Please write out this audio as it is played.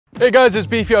Hey guys, it's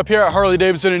Beefy up here at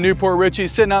Harley-Davidson in Newport Richey,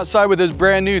 sitting outside with this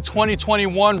brand new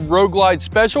 2021 Road Glide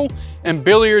Special in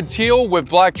Billiard Teal with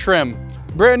black trim.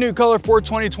 Brand new color for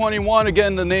 2021.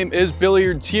 Again, the name is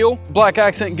Billiard Teal. Black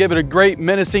accent give it a great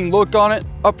menacing look on it.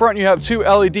 Up front you have two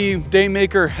LED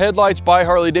Daymaker headlights by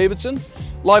Harley-Davidson.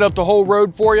 Light up the whole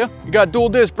road for you. You got dual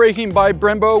disc braking by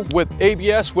Brembo with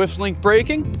ABS with link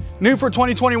braking. New for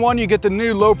 2021, you get the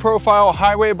new low profile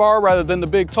highway bar rather than the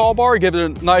big tall bar. Give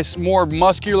it a nice, more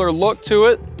muscular look to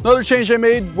it. Another change they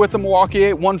made with the Milwaukee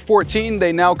 8 114,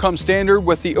 they now come standard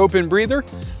with the open breather.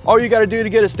 All you gotta do to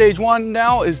get a stage one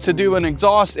now is to do an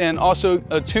exhaust and also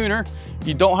a tuner.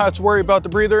 You don't have to worry about the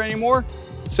breather anymore.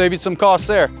 Save you some costs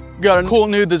there. Got a cool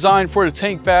new design for the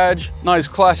tank badge. Nice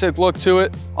classic look to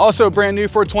it. Also brand new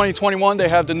for 2021, they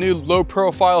have the new low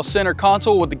profile center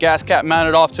console with the gas cap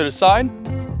mounted off to the side.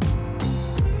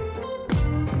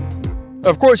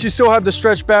 Of course, you still have the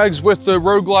stretch bags with the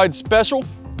Road Glide Special.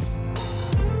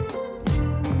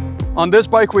 On this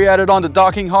bike, we added on the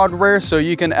docking hardware, so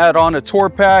you can add on a tour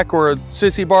pack or a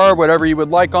sissy bar, whatever you would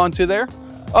like onto there.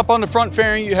 Up on the front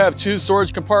fairing, you have two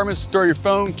storage compartments to throw your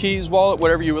phone, keys, wallet,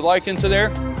 whatever you would like into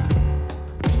there.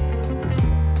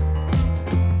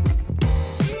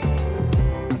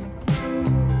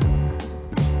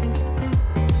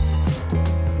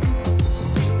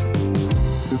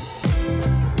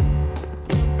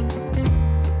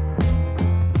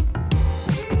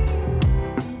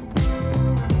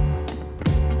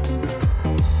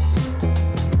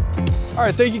 All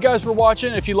right, thank you guys for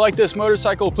watching. If you like this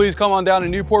motorcycle, please come on down to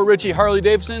Newport Richey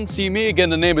Harley-Davidson. See me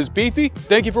again, the name is Beefy.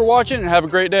 Thank you for watching and have a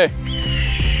great day.